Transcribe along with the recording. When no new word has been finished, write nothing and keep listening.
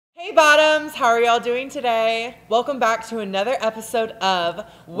Hey bottoms, how are y'all doing today? Welcome back to another episode of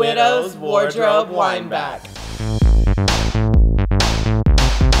Widow's Wardrobe Windback.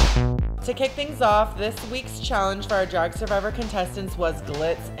 To kick things off, this week's challenge for our Drag Survivor contestants was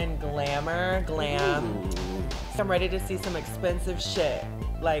Glitz and Glam. Ooh. I'm ready to see some expensive shit.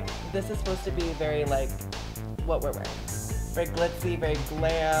 Like, this is supposed to be very, like, what we're wearing. Very glitzy, very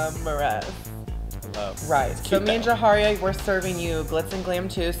glamorous. Right. So me and Jaharia, we're serving you Glitz and Glam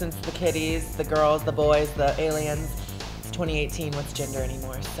too, since the kitties, the girls, the boys, the aliens. It's 2018, what's gender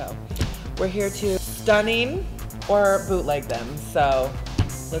anymore? So we're here to stunning or bootleg them. So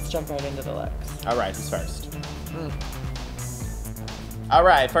let's jump right into the looks. All right, who's first? All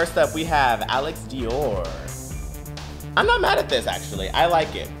right, first up we have Alex Dior. I'm not mad at this actually. I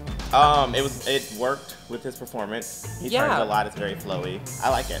like it. It worked with his performance. He turned a lot. It's very flowy. I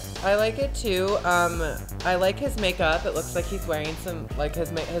like it. I like it too. I like his makeup. It looks like he's wearing some, like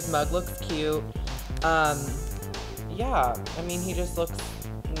his mug looks cute. Yeah, I mean he just looks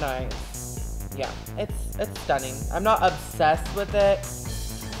nice. Yeah, it's stunning. I'm not obsessed with it.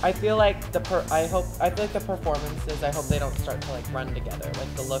 I feel like the performances, I hope they don't start to like run together,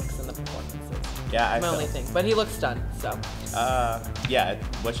 like the looks and the performances. Yeah, my only thing. But he looks stunned, so. Yeah,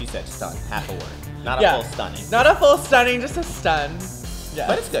 what she said, stun, half a word. Not a full stunning. Not a full stunning, just a stun. Yeah.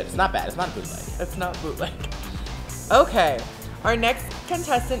 But it's good, it's not bad, it's not bootleg. It's not bootleg. Okay, our next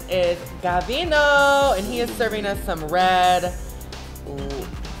contestant is Gavino, and he is serving us some red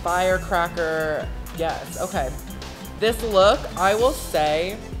firecracker, yes, okay. This look, I will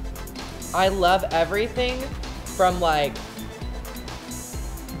say, I love everything from like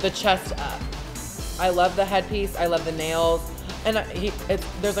the chest up. I love the headpiece, I love the nails, and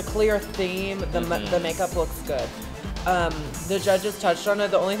there's a clear theme. The makeup looks good. The judges touched on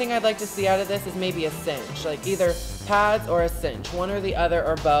it. The only thing I'd like to see out of this is maybe a cinch, like either pads or a cinch, one or the other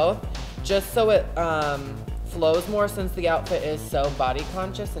or both, just so it flows more, since the outfit is so body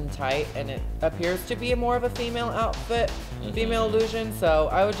conscious and tight, and it appears to be more of a female outfit, female illusion. So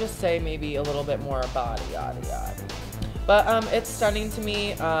I would just say maybe a little bit more body, yada. But it's stunning to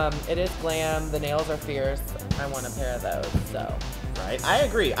me. It is glam. The nails are fierce. I want a pair of those. So. Right. I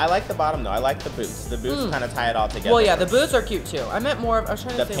agree. I like the bottom though. I like the boots. The boots kind of tie it all together. Well, yeah, the boots are cute too. I meant more of, I was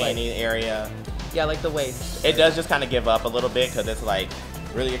trying to say the panty area. Yeah, like the waist. It does just kind of give up a little bit because it's like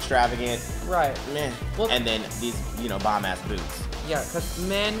really extravagant. Right. Meh. Well, and then these, bomb ass boots. Yeah, because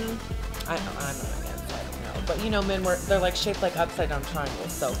men, I'm not against, I don't know. But men they're like shaped like upside down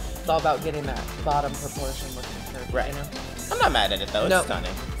triangles. So it's all about getting that bottom proportion looking curvy. Right. I'm not mad at it though. It's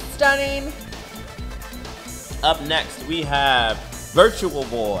stunning. Stunning. Up next we have Virtual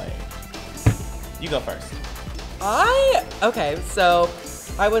Boy. You go first. Okay, so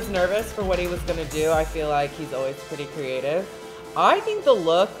I was nervous for what he was gonna do. I feel like he's always pretty creative. I think the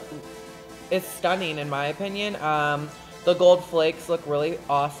look is stunning in my opinion. The gold flakes look really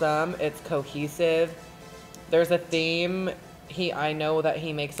awesome. It's cohesive. There's a theme. I know that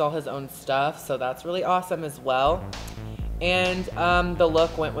he makes all his own stuff, so that's really awesome as well. And the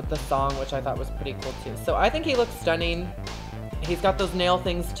look went with the song, which I thought was pretty cool too. So I think he looks stunning. He's got those nail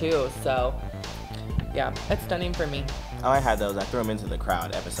things too, so yeah, it's stunning for me. Oh, I had those. I threw them into the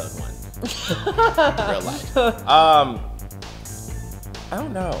crowd, episode 1. Real life. I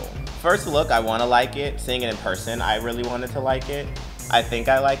don't know. First look, I want to like it. Seeing it in person, I really wanted to like it. I think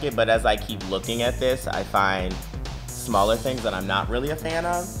I like it, but as I keep looking at this, I find smaller things that I'm not really a fan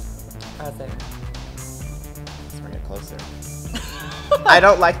of. As in? Let's bring it closer. I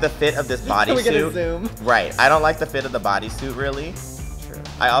don't like the fit of this bodysuit. We're gonna zoom. Right. I don't like the fit of the bodysuit, really. True.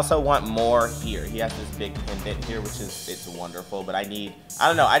 I also want more here. He has this big pendant here, which it's wonderful, but I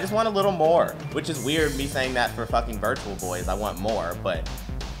don't know, I just want a little more, which is weird me saying that for fucking Virtual Boys. I want more, but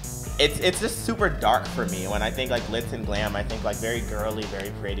it's just super dark for me. When I think like Glitz and Glam, I think like very girly,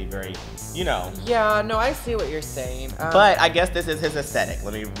 very pretty, very, Yeah, no, I see what you're saying. But I guess this is his aesthetic.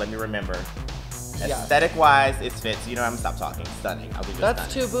 Let me remember. Aesthetic-wise, it fits. I'm gonna stop talking. Stunning. I'll be just That's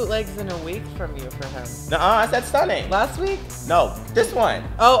stunning. 2 bootlegs in a week from you for him. Nuh-uh, I said stunning. Last week? No, this one.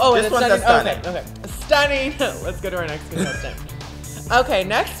 Oh, this one's stunning. Okay. Stunning. Let's go to our next contestant. Okay,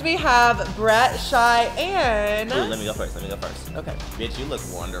 next we have Brett, Shy, and... Ooh, let me go first. Okay. Bitch, you look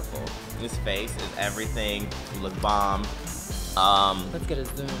wonderful. This face is everything. You look bomb. Let's get a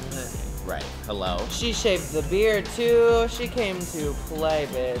zoom, honey. Right. Hello. She shaved the beard too. She came to play,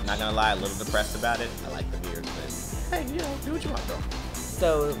 bitch. Not gonna lie, a little depressed about it. I like the beard, but hey, do what you want, girl.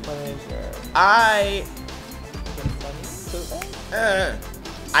 So, what is your... I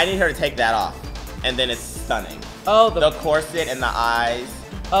need her to take that off, and then it's stunning. Oh, the corset and the eyes.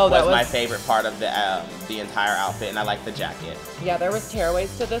 was my favorite part of the entire outfit, and I like the jacket. Yeah, there was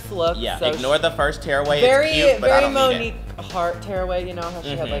tearaways to this look. Yeah, so ignore the first tearaway. It's cute, but I don't need it. Very Monique Heart tearaway, you know how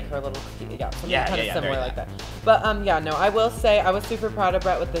she had like her little, something kind of similar like that. But yeah, no, I will say I was super proud of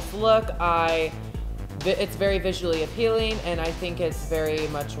Brett with this look. It's very visually appealing, and I think it's very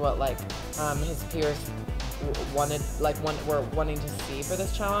much what like his peers were wanting to see for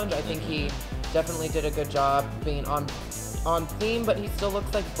this challenge. I think he definitely did a good job being on theme, but he still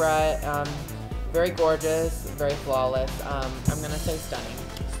looks like Brett. Very gorgeous, very flawless. I'm gonna say stunning.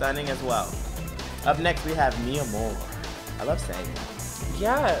 Stunning as well. Up next we have Mi Amor. I love saying that.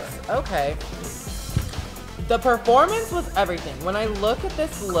 Yes, okay. The performance was everything. When I look at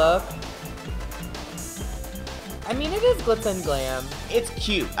this look, I mean, it is glitz and glam. It's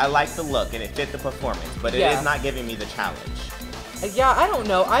cute. I like the look and it fit the performance, but it is not giving me the challenge. Yeah, I don't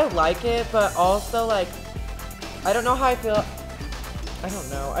know. I like it, but also like, I don't know how I feel. I don't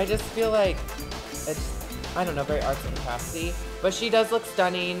know. I just feel like it's, I don't know, very artsy and crafty. But she does look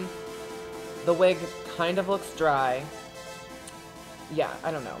stunning. The wig kind of looks dry. Yeah,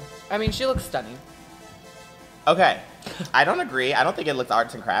 I don't know. I mean, she looks stunning. Okay. I don't agree. I don't think it looks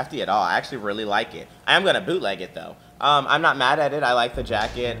arts and crafty at all. I actually really like it. I am going to bootleg it though. I'm not mad at it. I like the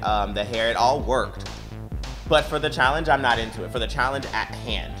jacket, the hair, it all worked. But for the challenge, I'm not into it. For the challenge at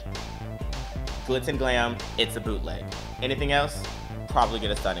hand, glitz and glam, it's a bootleg. Anything else? Probably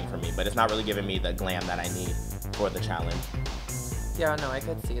get a stunning for me, but it's not really giving me the glam that I need for the challenge. Yeah, no, I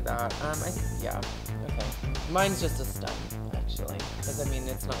could see that. Yeah, okay. Mine's just a stun, actually, because I mean,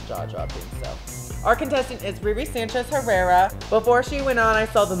 it's not jaw-dropping, so. Our contestant is Riri Sanchez Herrera. Before she went on, I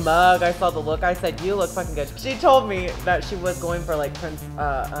saw the mug, I saw the look, I said, you look fucking good. She told me that she was going for like Prince,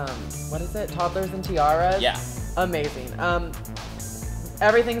 what is it? Toddlers and Tiaras? Yeah. Amazing.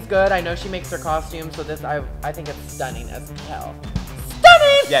 Everything's good. I know she makes her costume, so this, I think it's stunning as hell.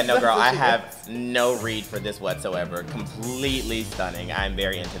 Stunning! Yeah, no girl, I have no read for this whatsoever. Completely stunning. I'm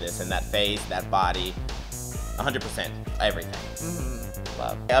very into this, and that face, that body, 100%, everything.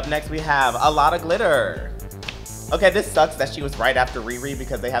 Love. Up next we have a lot of glitter. Okay, this sucks that she was right after Riri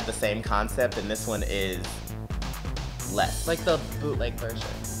because they have the same concept, and this one is less. Like the bootleg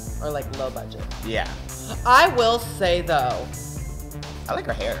version, or like low budget. Yeah. I will say though, I like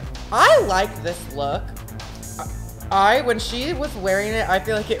her hair. I like this look. When she was wearing it, I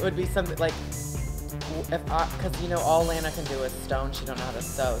feel like it would be something like, because you know, all Lana can do is stone, she don't know how to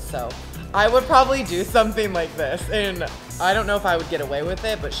sew, so I would probably do something like this, and I don't know if I would get away with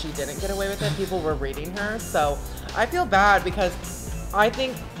it, but she didn't get away with it. People were reading her, so I feel bad because I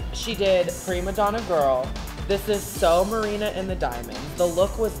think she did Prima Donna Girl. This is so Marina in the Diamond. The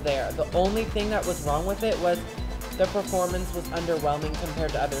look was there. The only thing that was wrong with it was the performance was underwhelming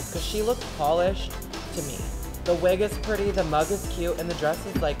compared to others, because she looked polished to me. The wig is pretty, the mug is cute, and the dress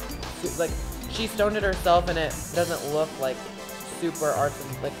is like she stoned it herself, and it doesn't look like super arts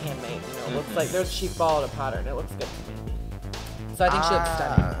and like handmade, you know. It looks like she followed a pattern. It looks good to me. So I think she looks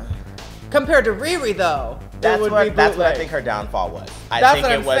stunning. Compared to Riri though, that's what I think her downfall was. I think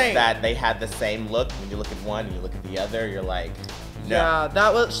it was that they had the same look. When you look at one and you look at the other, you're like, no.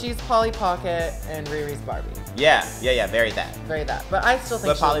 Yeah, she's Polly Pocket and Riri's Barbie. Yeah, very that. Very that. But I still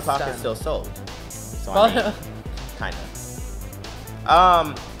think But Polly Pocket still sold. So I mean, kind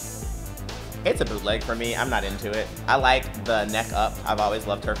of. It's a bootleg for me. I'm not into it. I like the neck up. I've always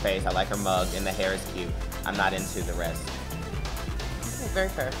loved her face. I like her mug, and the hair is cute. I'm not into the rest. Okay, very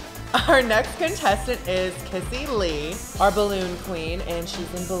fair. Our next contestant is Kissy Lee, our balloon queen, and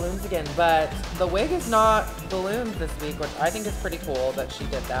she's in balloons again. But the wig is not balloons this week, which I think is pretty cool that she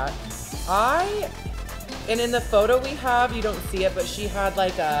did that. And in the photo we have, you don't see it, but she had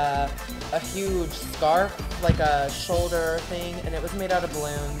like a huge scarf, like a shoulder thing, and it was made out of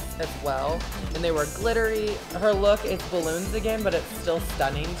balloons as well. And they were glittery. Her look is balloons again, but it's still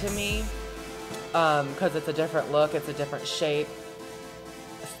stunning to me because it's a different look, it's a different shape.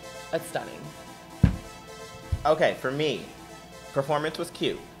 It's stunning. Okay, for me, performance was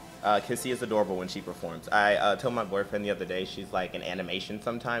cute. Kissy is adorable when she performs. I told my boyfriend the other day, she's like an animation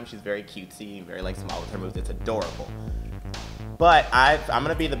sometimes. She's very cutesy, very like small with her moves. It's adorable. But I'm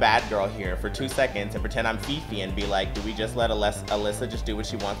gonna be the bad girl here for 2 seconds and pretend I'm Fifi and be like, do we just let Alyssa just do what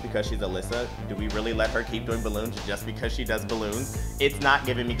she wants because she's Alyssa? Do we really let her keep doing balloons just because she does balloons? It's not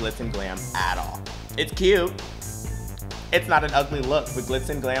giving me glitz and glam at all. It's cute. It's not an ugly look, but glitz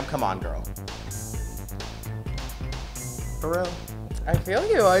and glam, come on, girl. For real. I feel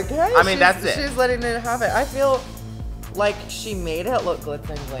you, okay? I mean, that's it. She's letting it have it. I feel like she made it look glitz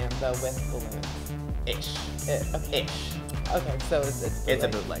and glam, though, with balloons. Ish. Okay. Ish. Okay, so it's a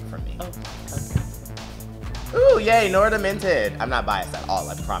bootleg for me. Oh, okay. Ooh, yay, Nora Minted. I'm not biased at all,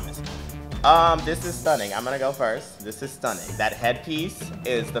 I promise. This is stunning. I'm gonna go first. This is stunning. That headpiece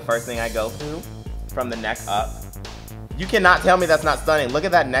is the first thing I go to from the neck up. You cannot tell me that's not stunning. Look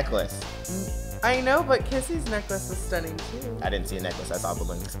at that necklace. I know, but Kissy's necklace is stunning too. I didn't see a necklace, I saw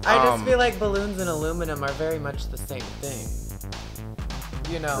balloons. I just feel like balloons and aluminum are very much the same thing.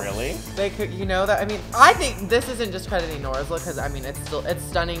 You know? Really? They could, you know that? I mean, I think this isn't just crediting Nora's look, because I mean, it's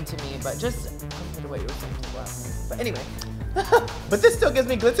stunning to me, but just compared to what you were saying as well. But anyway. But this still gives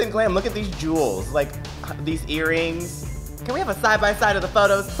me glitz and glam. Look at these jewels, like these earrings. Can we have a side-by-side of the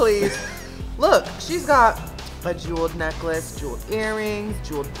photos, please? Look, she's got a jeweled necklace, jeweled earrings,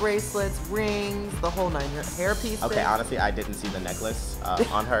 jeweled bracelets, rings, the whole 9 hair pieces. Okay, honestly, I didn't see the necklace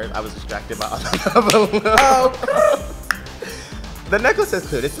on her. I was distracted by other balloons. Oh. The necklace is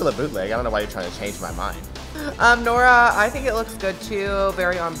cute. It's still a bootleg. I don't know why you're trying to change my mind. Nora, I think it looks good too.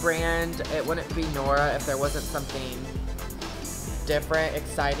 Very on brand. It wouldn't be Nora if there wasn't something different,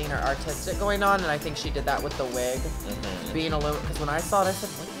 exciting, or artistic going on. And I think she did that with the wig. Being a little, because when I saw it, I said,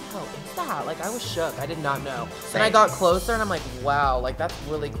 what the hell is that? Like, I was shook. I did not know. Same. And I got closer and I'm like, wow, like that's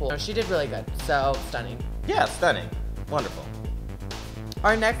really cool. No, she did really good. So stunning. Yeah, stunning. Wonderful.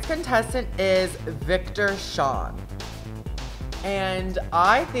 Our next contestant is Victor Sean. And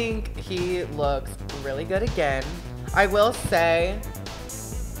I think he looks really good again. I will say,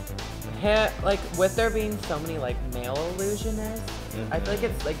 like with there being so many like male illusionists, I feel like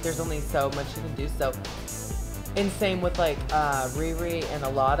it's like there's only so much you can do. So, and same with like Riri and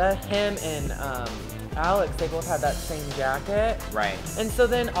Alada, him and Alex, they both had that same jacket. Right. And so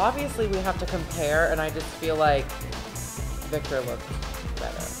then obviously we have to compare, and I just feel like Victor looks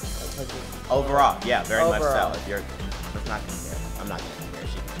better. Overall, yeah, very much so. If you're, let's not compare. I'm not gonna compare.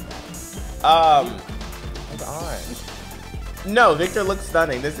 She can do that. Hold on. No, Victor looks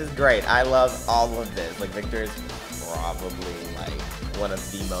stunning. This is great. I love all of this. Like, Victor is probably like one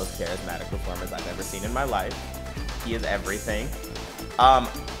of the most charismatic performers I've ever seen in my life. He is everything. I'm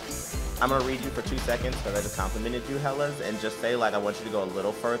gonna read you for 2 seconds because I just complimented you, Hellas, and just say like I want you to go a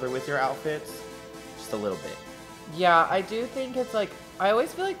little further with your outfits, just a little bit. Yeah, I do think it's like I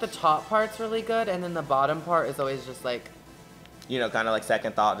always feel like the top part's really good, and then the bottom part is always just like, you know, kind of like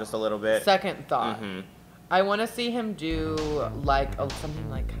second thought, just a little bit. Second thought. I want to see him do like something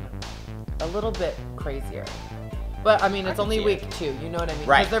like kind of a little bit crazier. But I mean, it's only week 2. You know what I mean?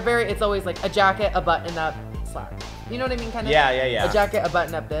 Right. Because they're it's always like a jacket, a button up, slack. You know what I mean? Kind of. Yeah, yeah, yeah. A jacket, a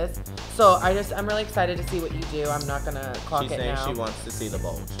button up, this. So I'm really excited to see what you do. I'm not gonna clock She's it saying now. she wants to see the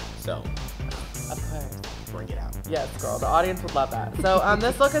bulge, so Okay. bring it out. Yes, girl. The audience would love that. So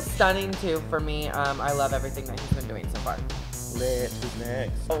this look is stunning too for me. I love everything that he's been doing so far. Lit. Who's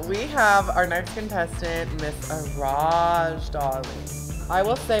next? So we have our next contestant, Miss Araj, darling. I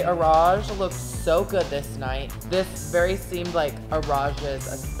will say Araj looked so good this night. This very seemed like Araj's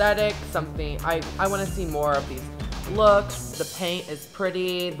aesthetic, something, I want to see more of these looks. The paint is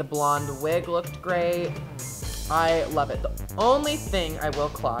pretty, the blonde wig looked great. I love it. The only thing I will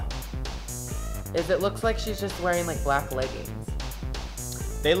clock is it looks like she's just wearing like black leggings.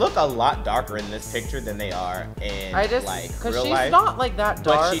 They look a lot darker in this picture than they are in like real life. Because she's not like that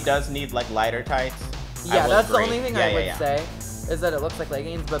dark. But she does need like lighter tights. Yeah, that's the only thing I would say is that it looks like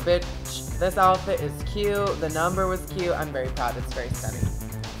leggings. But bitch, this outfit is cute. The number was cute. I'm very proud. It's very stunning.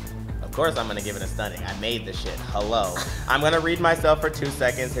 Of course I'm gonna give it a stunning. I made the shit. Hello. I'm gonna read myself for 2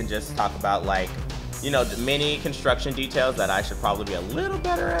 seconds and just talk about like, you know, the many construction details that I should probably be a little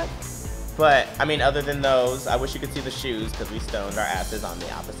better at. But, I mean, other than those, I wish you could see the shoes because we stoned our asses on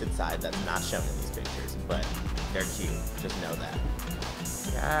the opposite side. That's not shown in these pictures, but they're cute. Just know that.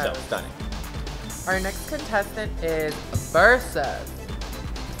 Yes. So, stunning. Our next contestant is Versus.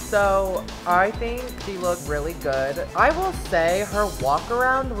 So, I think she looked really good. I will say her walk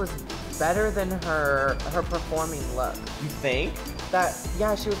around was better than her performing look. You think?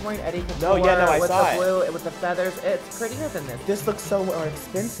 Yeah, she was wearing Eddie Couture with the blue, with the feathers. It's prettier than this. This looks so more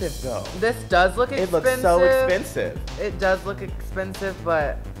expensive, though. This does look expensive. It looks so expensive. It does look expensive,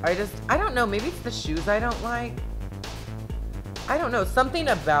 but I don't know. Maybe it's the shoes I don't like. I don't know. Something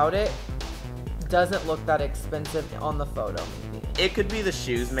about it doesn't look that expensive on the photo, maybe. It could be the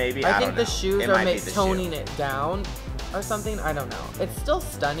shoes, maybe. I think the shoes are toning shoe. it down or something. I don't know. It's still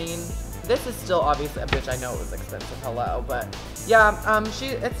stunning. This is still obviously a bitch. I know it was expensive. Hello, but yeah,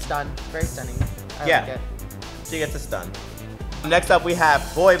 it's stunned. Very stunning. I like it. She gets a stun. Next up, we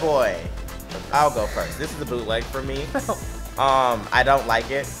have Boy Boy. I'll go first. This is a bootleg for me. I don't like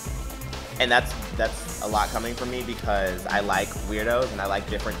it, and that's a lot coming from me because I like weirdos and I like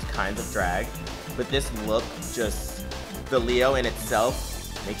different kinds of drag. But this look, just the Leo in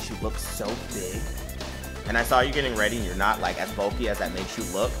itself makes you look so big. And I saw you getting ready and you're not like as bulky as that makes you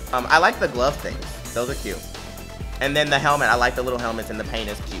look. I like the glove things. Those are cute. And then the helmet, I like the little helmets and the paint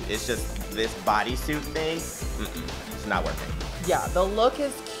is cute. It's just this bodysuit thing, it's not working. Yeah, the look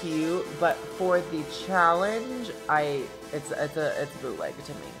is cute, but for the challenge, it's bootleg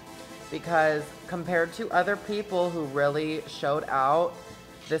to me. Because compared to other people who really showed out,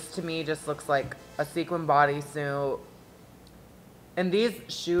 this to me just looks like a sequin bodysuit. And these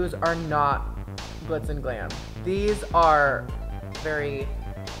shoes are not Glitz and Glam. These are very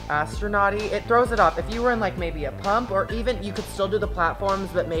astronaut-y. It throws it off. If you were in like maybe a pump, or even you could still do the platforms,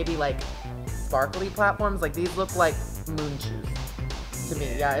 but maybe like sparkly platforms, like these look like moon shoes to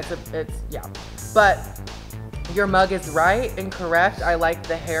me. Yeah, yeah. But your mug is right and correct. I like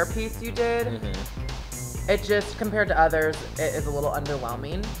the hair piece you did. It just, compared to others, it is a little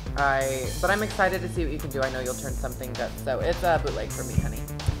underwhelming. But I'm excited to see what you can do. I know you'll turn something good. So it's a bootleg for me, honey.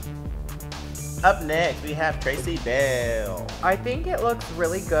 Up next, we have Tracy Bell. I think it looks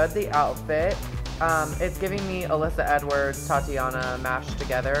really good, the outfit. It's giving me Alyssa Edwards, Tatiana mashed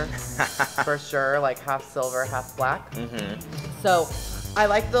together, for sure, like half silver, half black. So I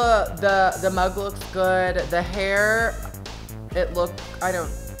like the mug looks good. The hair,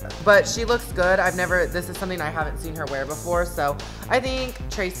 but she looks good. This is something I haven't seen her wear before, so I think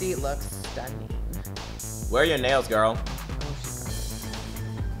Tracy looks stunning. Where are your nails, girl?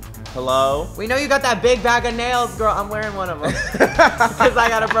 Hello? We know you got that big bag of nails, girl. I'm wearing one of them because I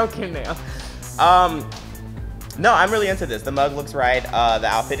got a broken nail. No, I'm really into this. The mug looks right. The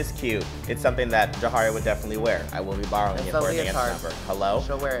outfit is cute. It's something that Jaharia would definitely wear. I will be borrowing it for a dance number. Hello?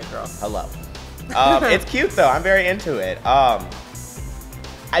 She'll wear it, girl. Hello. It's cute though. I'm very into it.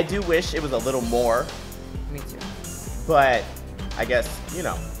 I do wish it was a little more. Me too. But I guess, you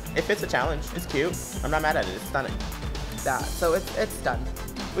know, if it's a challenge, it's cute. I'm not mad at it. It's stunning. So it's done.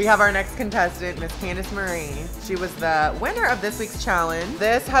 We have our next contestant, Miss Candice Marie. She was the winner of this week's challenge.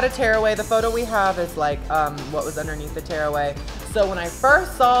 This had a tearaway. The photo we have is like what was underneath the tearaway. So when I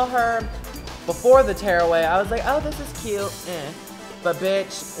first saw her before the tearaway, I was like, oh, this is cute. But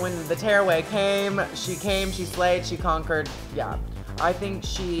bitch, when the tearaway came, she slayed, she conquered. Yeah, I think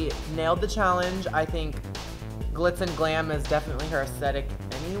she nailed the challenge. I think Glitz and Glam is definitely her aesthetic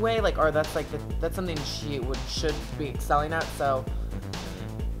anyway. Or that's something she should be excelling at. So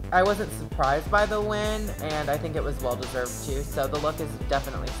I wasn't surprised by the win, and I think it was well-deserved too. So the look is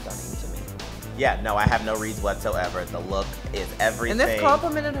definitely stunning to me. Yeah, no, I have no reads whatsoever. The look is everything. And this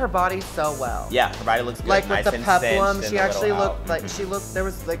complemented her body so well. Yeah, her body looks good. Like nice with the peplum, she actually looked out. like there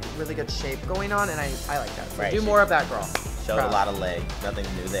was like really good shape going on, and I like that. So right, do more of that, girl. Showed a lot of leg. Nothing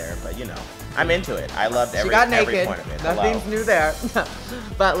new there, but you know, I'm into it. I loved every point of it. Nothing's new there.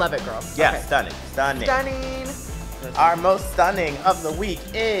 But love it, girl. Yeah, okay. Stunning. Stunning. Our most stunning of the week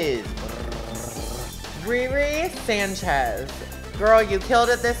is Riri Sanchez. Girl, you killed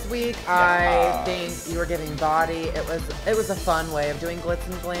it this week. I think you were giving body. It was a fun way of doing Glitz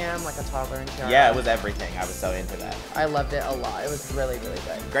and Glam, like a toddler and tiara. Yeah, it was everything. I was so into that. I loved it a lot. It was really, really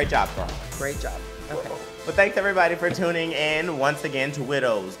good. Great job, girl. Great job. Okay. Well, thanks everybody for tuning in once again to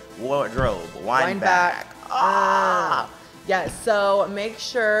Widow's Wardrobe Windback. Yeah, so make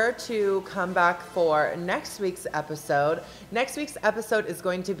sure to come back for next week's episode. Next week's episode is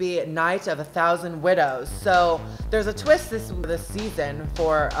going to be Night of 1,000 Widows. So there's a twist this season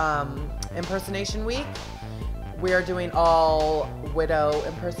for Impersonation Week. We are doing all widow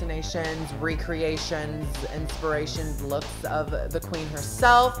impersonations, recreations, inspirations, looks of the queen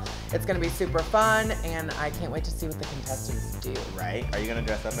herself. It's going to be super fun, and I can't wait to see what the contestants do. Right? Are you going to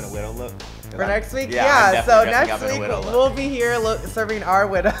dress up in a widow look? For next week? Yeah, so next week we'll be here serving our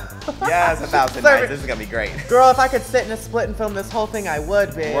widow. Yes, 1,000 nights. This is going to be great. Girl, if I could sit in a split and film this whole thing, I would,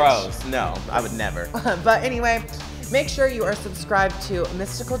 bitch. Gross. No, I would never. But anyway, make sure you are subscribed to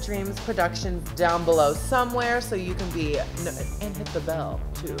Mystical Dreams Productions down below somewhere so you can be, and hit the bell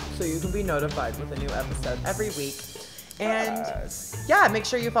too, so you can be notified with a new episode every week. And yeah, make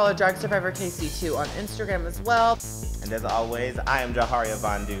sure you follow Drag Survivor KC too on Instagram as well. And as always, I am Jaharia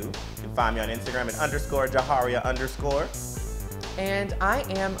Von'du. You can find me on Instagram at _Jaharia_. And I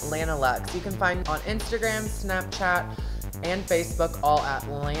am Lana Luxx. You can find me on Instagram, Snapchat, and Facebook, all at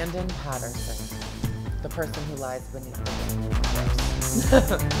Landon Patterson. The person who lies beneath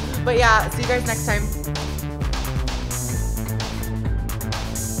the. But yeah, see you guys next time.